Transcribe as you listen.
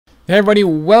Hey everybody,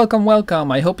 welcome.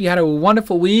 I hope you had a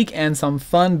wonderful week and some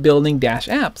fun building Dash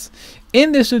apps.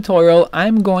 In this tutorial,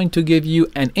 I'm going to give you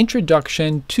an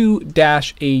introduction to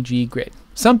Dash AG Grid.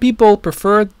 Some people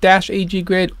prefer Dash AG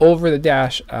Grid over the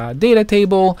Dash data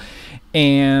table,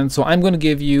 and so I'm going to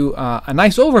give you a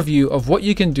nice overview of what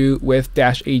you can do with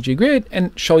Dash AG Grid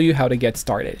and show you how to get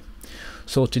started.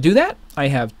 So to do that, I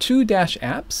have two Dash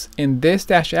apps. In this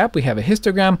Dash app, we have a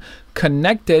histogram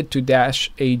connected to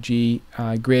Dash AG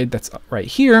Grid that's right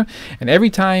here. And every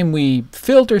time we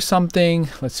filter something,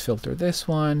 let's filter this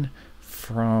one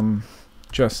from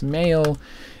just mail,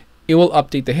 it will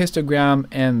update the histogram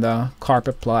and the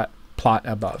carpet plot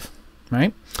above,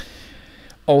 right?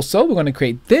 Also, we're going to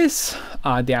create this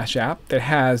Dash app that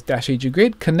has Dash AG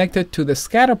Grid connected to the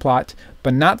scatter plot,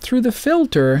 but not through the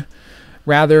filter,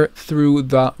 rather through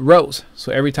the rows.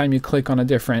 So every time you click on a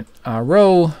different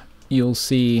row, you'll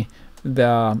see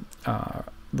the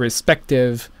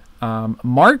respective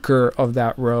marker of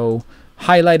that row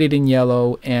highlighted in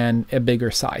yellow and a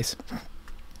bigger size.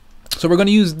 So we're going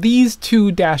to use these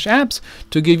two Dash apps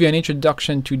to give you an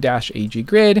introduction to Dash AG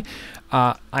Grid.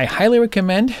 I highly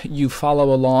recommend you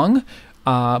follow along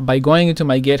by going into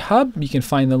my GitHub. You can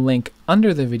find the link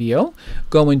under the video.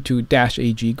 Go into Dash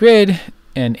AG Grid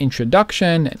and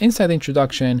introduction, and inside the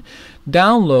introduction,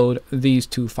 download these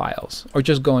two files, or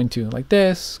just go into like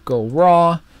this, go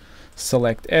raw,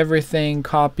 select everything,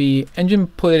 copy, and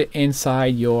just put it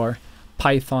inside your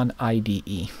Python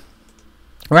IDE.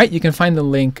 All right, you can find the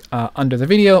link under the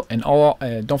video, and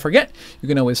don't forget, you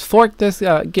can always fork this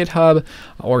GitHub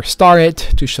or star it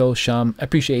to show some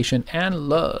appreciation and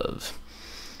love.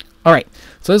 All right,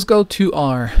 so let's go to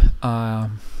our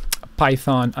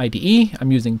Python IDE.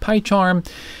 I'm using PyCharm.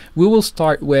 We will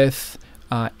start with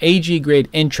AG Grid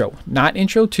intro, not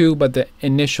intro 2, but the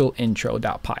initial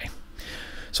intro.py.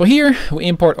 So here we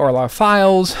import all our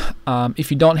files.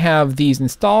 If you don't have these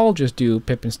installed, just do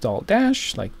pip install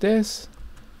dash like this.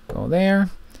 Go there,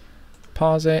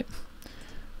 pause it.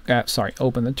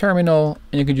 Open the terminal,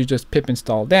 and you can just pip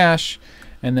install dash,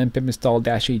 and then pip install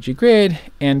dash AG Grid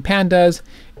and pandas,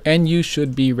 and you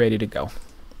should be ready to go.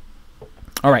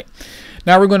 All right,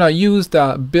 now we're going to use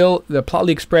the Plotly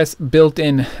Express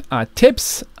built-in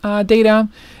tips data,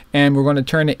 and we're going to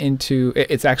turn it into,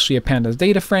 it's actually a pandas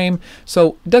data frame.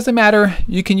 So it doesn't matter,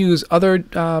 you can use other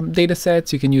data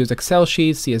sets, you can use Excel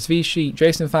sheets, CSV sheet,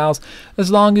 JSON files.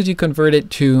 As long as you convert it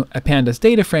to a pandas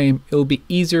data frame, it will be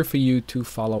easier for you to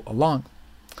follow along.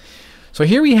 So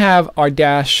here we have our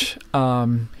Dash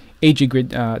AG Grid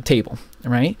table,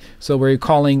 right? So we're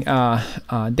calling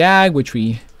DAG, which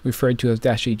we referred to as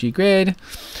Dash AG Grid,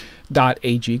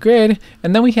 .AG Grid,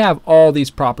 and then we have all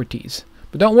these properties.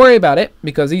 But don't worry about it,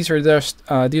 because these are just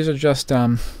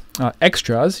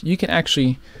extras. You can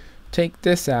actually take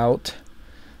this out,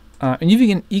 and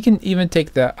you can even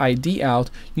take the ID out.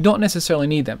 You don't necessarily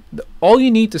need them. All you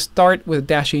need to start with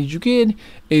Dash AG Grid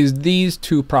is these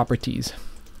two properties: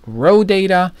 row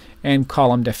data and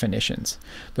column definitions.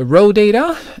 The row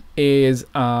data is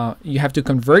you have to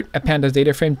convert a pandas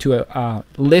data frame to a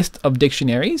list of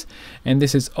dictionaries, and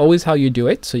this is always how you do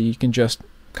it. So you can just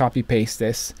copy paste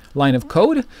this line of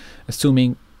code,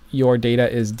 assuming your data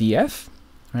is DF,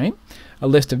 right? A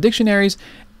list of dictionaries,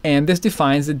 and this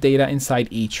defines the data inside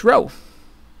each row,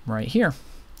 right here.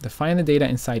 Define the data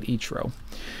inside each row.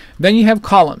 Then you have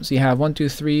columns. You have 1, 2,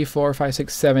 3, 4, 5,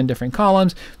 6, 7 different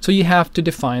columns. So you have to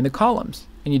define the columns,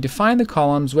 and you define the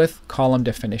columns with column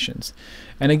definitions.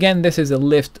 And again, this is a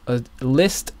list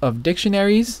of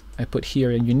dictionaries. I put here,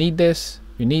 and you need this,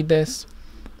 you need this.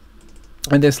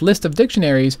 And this list of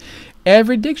dictionaries,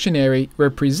 every dictionary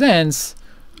represents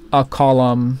a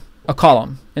column.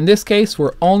 In this case,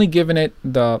 we're only giving it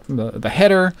the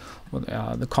header,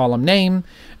 the column name,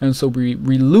 and so we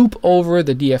loop over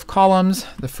the DF columns.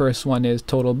 The first one is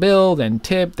total bill, then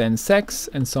tip, then sex,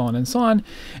 and so on and so on.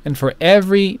 And for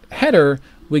every header,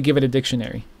 we give it a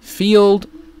dictionary: field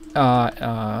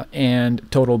and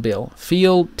total bill,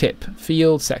 field tip,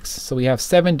 field sex. So we have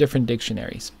 7 different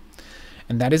dictionaries,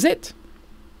 and that is it.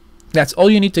 That's all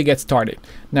you need to get started.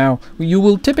 Now, you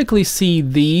will typically see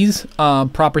these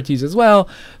properties as well.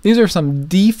 These are some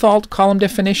default column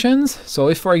definitions. So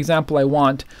if, for example, I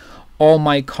want all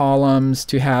my columns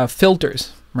to have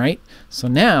filters, right? So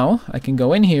now I can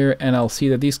go in here and I'll see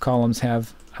that these columns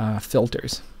have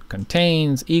filters: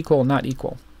 contains, equal, not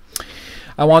equal.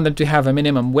 I want them to have a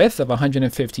minimum width of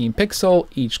 115 pixel.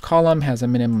 Each column has a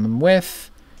minimum width.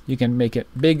 You can make it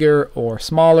bigger or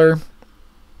smaller.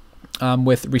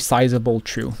 With resizable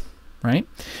true, right?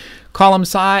 Column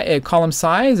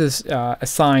size is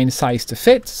assigned size to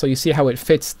fit. So you see how it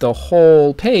fits the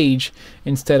whole page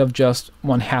instead of just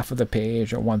 1/2 of the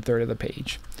page or 1/3 of the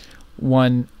page.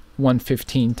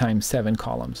 115 times 7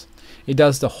 columns. It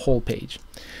does the whole page.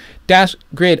 Dash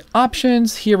grid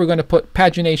options. Here we're going to put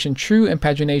pagination true and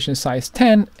pagination size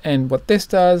 10. And what this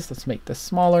does, let's make this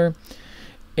smaller.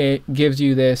 It gives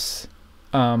you this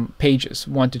pages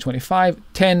 1 to 25,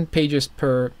 10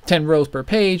 rows per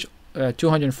page,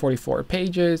 244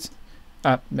 pages,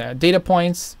 data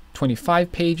points,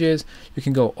 25 pages. You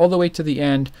can go all the way to the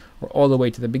end or all the way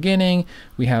to the beginning.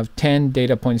 We have 10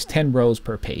 data points, 10 rows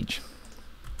per page.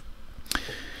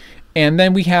 And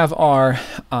then we have our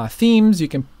themes. You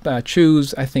can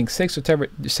choose, I think, 6 or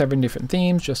 7 different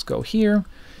themes. Just go here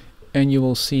and you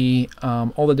will see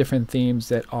all the different themes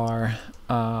that are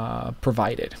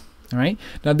provided. All right.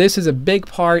 Now this is a big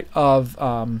part of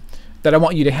that I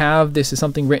want you to have. This is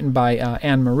something written by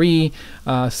Anne-Marie,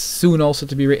 soon also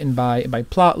to be written by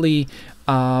Plotly.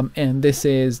 And this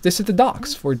is the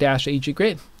docs for -AG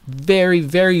Grid. Very,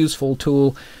 very useful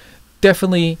tool.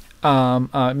 Definitely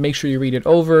make sure you read it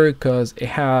over because it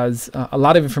has a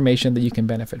lot of information that you can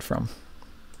benefit from.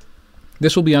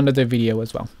 This will be under the video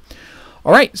as well.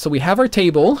 All right, so we have our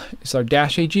table. It's our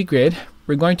 -AG Grid.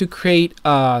 We're going to create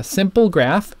a simple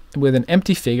graph with an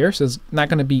empty figure, so there's not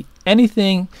going to be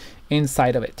anything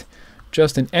inside of it.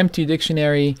 Just an empty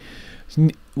dictionary.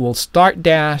 We'll start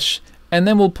dash, and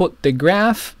then we'll put the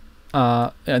graph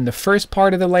in the first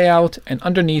part of the layout, and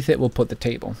underneath it we'll put the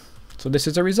table. So this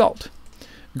is a result.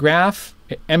 Graph,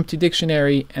 empty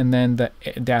dictionary, and then the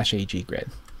 -AG Grid.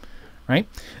 Right?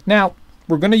 Now,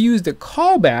 we're going to use the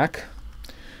callback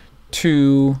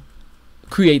to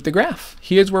create the graph.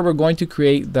 Here's where we're going to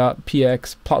create the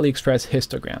PX Plotly Express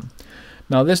histogram.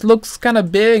 Now this looks kind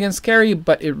of big and scary,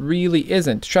 but it really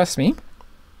isn't. Trust me,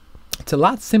 it's a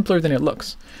lot simpler than it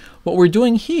looks. What we're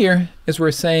doing here is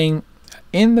we're saying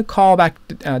in the callback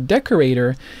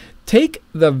decorator, take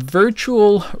the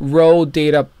virtual row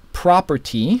data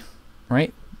property,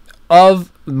 right,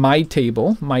 of my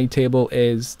table. My table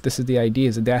is, this is the ID,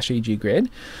 is a -AG Grid.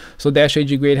 So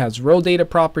 -AG Grid has row data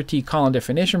property, column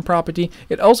definition property.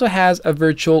 It also has a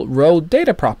virtual row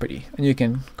data property. And you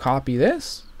can copy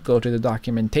this, go to the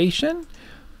documentation,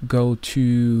 go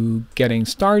to getting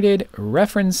started,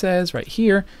 references right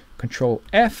here, Control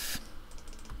F.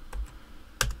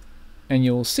 And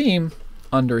you will see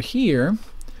under here,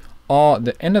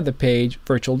 the end of the page,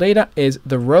 virtual data is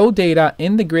the row data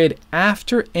in the grid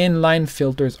after inline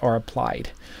filters are applied.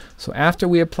 So after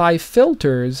we apply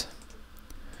filters,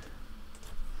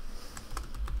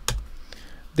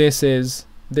 this is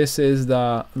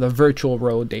the virtual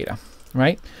row data,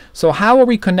 right? So how are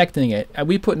we connecting it?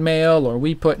 We put male or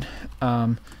we put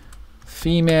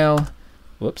female.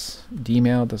 Whoops,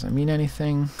 D-male doesn't mean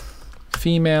anything.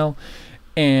 Female,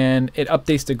 and it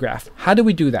updates the graph. How do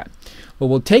we do that? Well,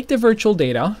 we'll take the virtual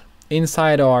data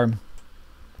inside our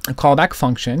callback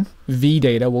function,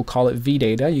 vData. We'll call it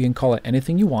vData. You can call it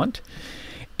anything you want.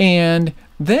 And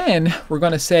then we're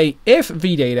going to say if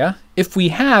vData, if we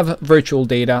have virtual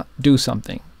data, do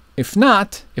something. If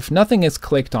not, if nothing is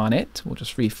clicked on it, we'll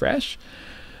just refresh.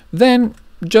 Then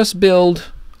just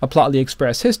build a Plotly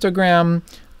Express histogram,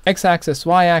 x-axis,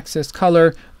 y-axis,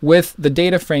 color, with the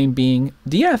data frame being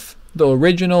DF, the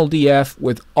original DF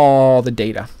with all the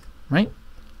data. Right?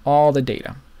 All the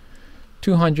data.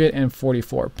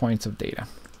 244 points of data.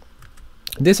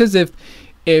 This is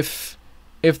if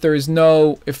there's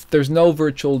no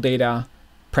virtual data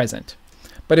present.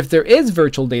 But if there is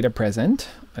virtual data present,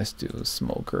 let's do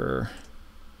smoker.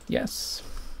 Yes.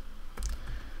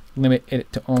 Limit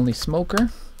it to only smoker.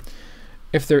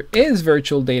 If there is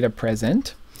virtual data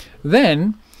present,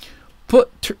 then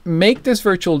make this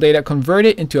virtual data, convert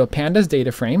it into a pandas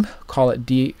data frame, call it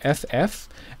DFF,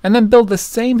 and then build the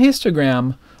same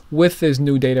histogram with this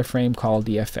new data frame called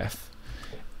DFF.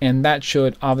 And that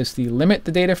should obviously limit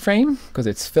the data frame because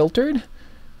it's filtered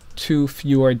to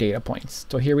fewer data points.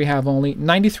 So here we have only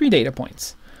 93 data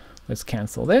points. Let's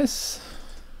cancel this.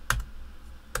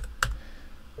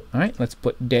 All right, let's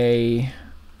put day.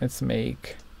 Let's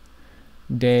make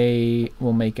day,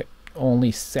 we'll make it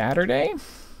only Saturday.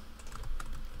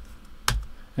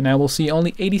 And now we'll see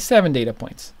only 87 data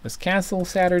points. Let's cancel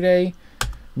Saturday.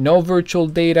 No virtual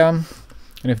data.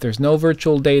 And if there's no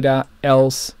virtual data,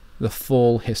 else the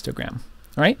full histogram.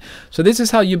 All right. So this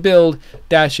is how you build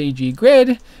 -AG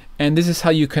Grid, and this is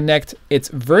how you connect its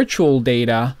virtual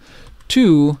data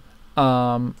to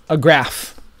a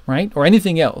graph, right? Or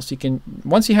anything else. You can,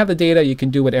 once you have the data, you can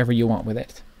do whatever you want with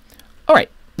it. All right.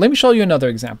 Let me show you another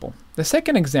example. The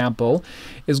second example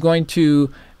is going to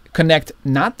connect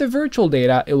not the virtual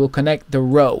data, it will connect the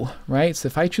row, right? So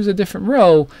if I choose a different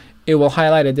row, it will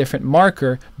highlight a different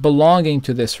marker belonging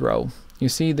to this row. You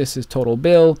see, this is total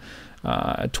bill,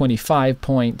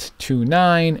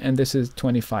 25.29, and this is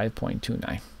 25.29.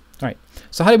 All right,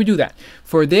 so how do we do that?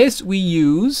 For this, we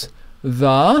use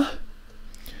the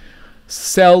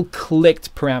cellClicked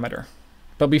parameter.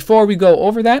 But before we go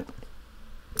over that,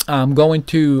 I'm going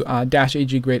to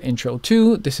 -AG grid intro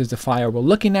 2. This is the file we're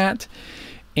looking at.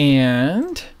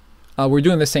 And we're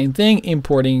doing the same thing,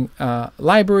 importing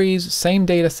libraries, same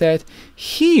data set.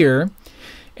 Here,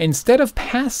 instead of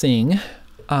passing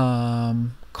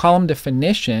column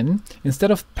definition,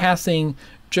 instead of passing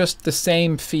just the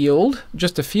same field,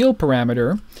 just a field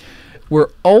parameter, we're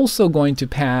also going to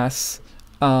pass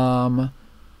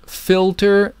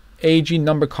filter AG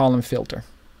number column filter.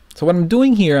 So what I'm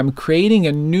doing here, I'm creating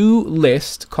a new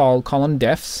list called column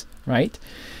defs, right?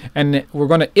 And we're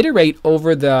going to iterate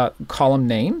over the column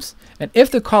names. And if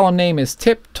the column name is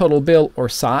tip, total bill, or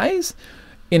size,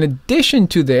 in addition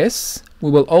to this,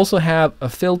 we will also have a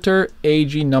filter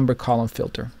AG number column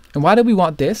filter. And why do we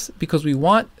want this? Because we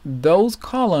want those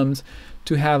columns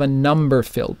to have a number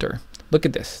filter. Look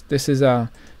at this. This is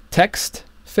a text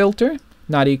filter,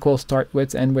 not equal, start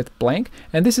with, end with blank.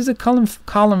 And this is a column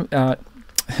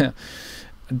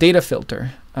data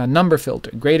filter, number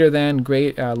filter, greater than,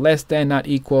 less than, not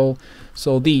equal.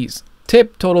 So these,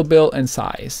 tip, total bill, and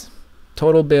size.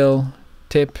 Total bill,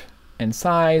 tip, and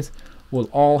size will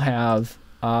all have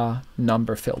a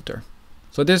number filter.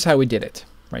 So this is how we did it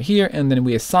right here. And then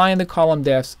we assign the column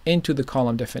defs into the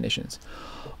column definitions.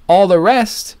 All the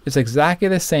rest is exactly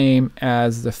the same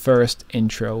as the first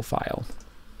intro file.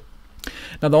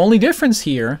 Now the only difference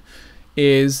here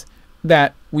is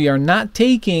that we are not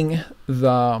taking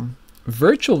the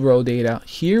virtual row data.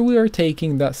 Here we are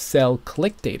taking the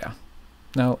cellClicked data.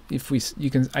 Now if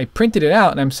I printed it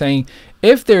out and I'm saying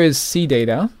if there is C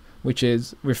data, which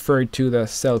is referred to the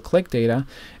cellClicked data,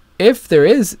 if there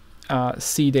is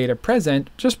C data present,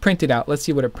 just print it out. Let's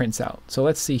see what it prints out. So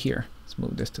let's see here. Let's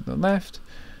move this to the left.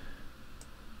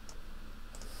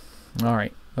 All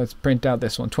right, let's print out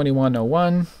this one,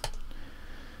 2101.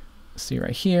 See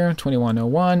right here,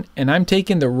 2101, and I'm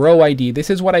taking the row ID. This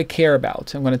is what I care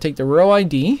about. I'm going to take the row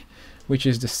ID, which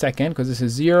is the second, because this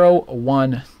is 0,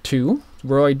 1, 2,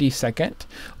 row ID second,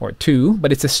 or 2,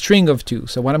 but it's a string of 2.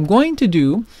 So what I'm going to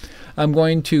do, I'm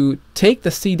going to take the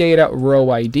C data row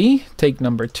ID, take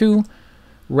number 2,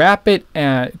 wrap it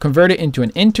and convert it into an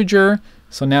integer.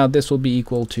 So now this will be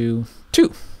equal to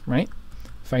 2, right?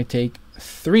 If I take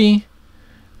 3,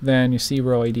 then you see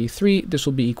row ID 3, this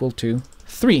will be equal to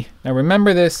 3. Now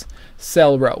remember this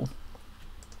cell row.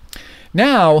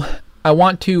 Now I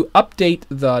want to update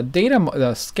the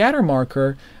the scatter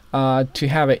marker to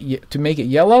have it to make it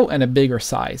yellow and a bigger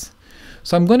size.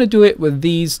 So I'm going to do it with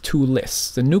these two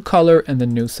lists, the new color and the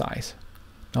new size.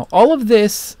 Now all of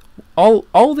this,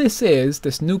 all this is,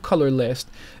 this new color list,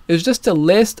 is just a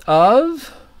list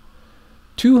of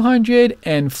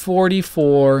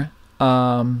 244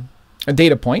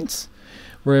 data points.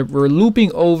 We're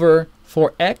looping over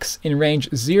for x in range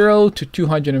 0 to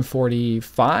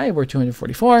 245 or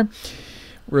 244.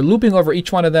 We're looping over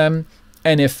each one of them.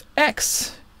 And if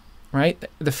x, right,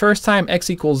 the first time x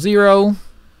equals 0,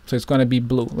 so it's going to be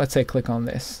blue. Let's say click on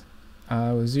this.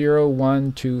 0,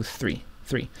 1, 2, 3.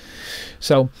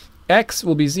 So x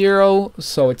will be 0,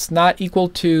 so it's not equal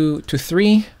to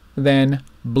 3, then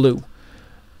blue.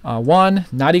 1,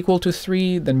 not equal to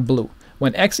 3, then blue.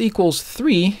 When x equals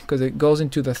 3, because it goes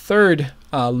into the third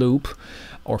loop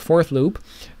or fourth loop,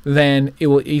 then it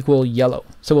will equal yellow.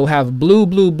 So we'll have blue,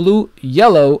 blue, blue,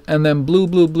 yellow, and then blue,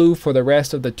 blue, blue for the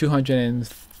rest of the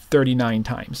 239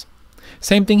 times.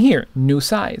 Same thing here, new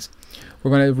size. We're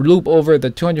going to loop over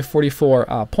the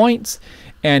 244 points,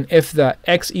 and if the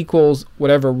x equals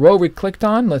whatever row we clicked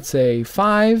on, let's say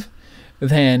 5,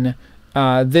 then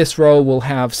this row will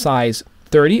have size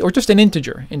 30, or just an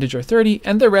integer 30,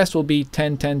 and the rest will be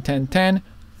 10, 10, 10, 10,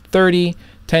 30,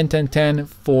 10, 10, 10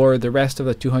 for the rest of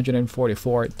the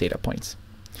 244 data points.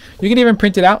 You can even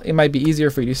print it out. It might be easier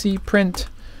for you to see. Print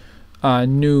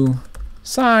new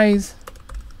size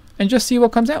and just see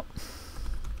what comes out.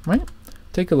 Right?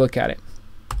 Take a look at it.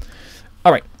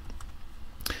 All right.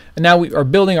 And now we are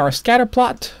building our scatter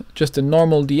plot, just a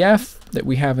normal DF that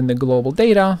we have in the global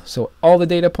data. So all the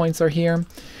data points are here.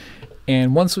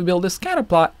 And once we build a scatter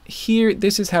plot, here,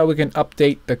 this is how we can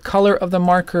update the color of the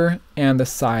marker and the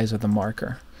size of the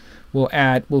marker. We'll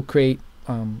add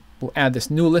this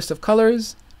new list of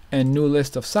colors and new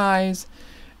list of size,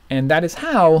 and that is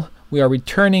how we are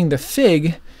returning the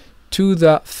fig to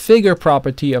the figure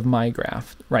property of my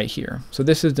graph right here. So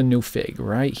this is the new fig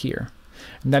right here.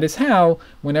 And that is how,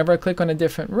 whenever I click on a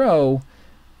different row,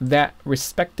 that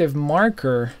respective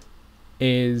marker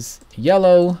is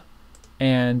yellow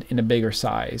and in a bigger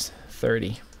size,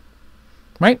 30.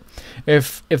 Right?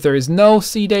 If there is no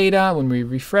C data, when we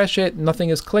refresh it, nothing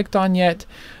is clicked on yet,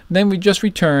 then we just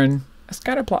return a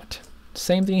scatter plot.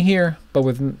 Same thing here, but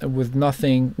with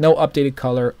nothing, no updated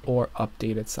color or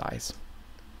updated size.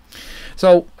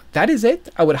 So that is it.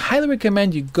 I would highly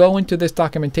recommend you go into this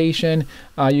documentation.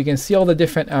 You can see all the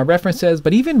different references,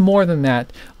 but even more than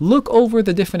that, look over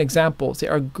the different examples.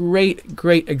 There are great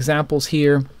examples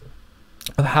here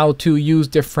of how to use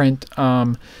different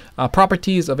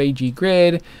properties of AG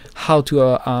Grid, how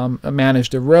to manage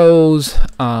the rows,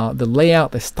 the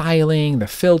layout, the styling, the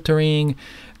filtering.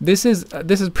 This is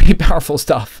pretty powerful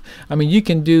stuff. I mean, you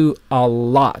can do a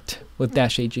lot with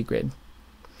 -AG Grid.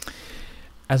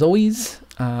 As always,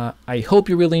 I hope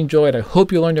you really enjoyed. I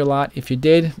hope you learned a lot. If you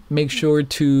did, make sure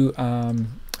to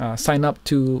sign up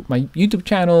to my YouTube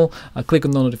channel, click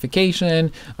on the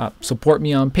notification, support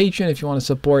me on Patreon if you want to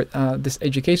support this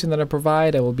education that I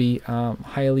provide. I will be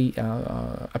highly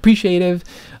appreciative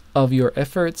of your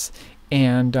efforts.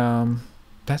 And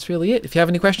that's really it. If you have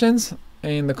any questions,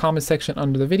 in the comment section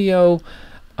under the video,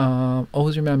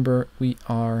 always remember we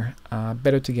are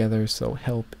better together, so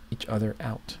help each other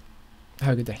out.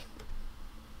 Have a good day.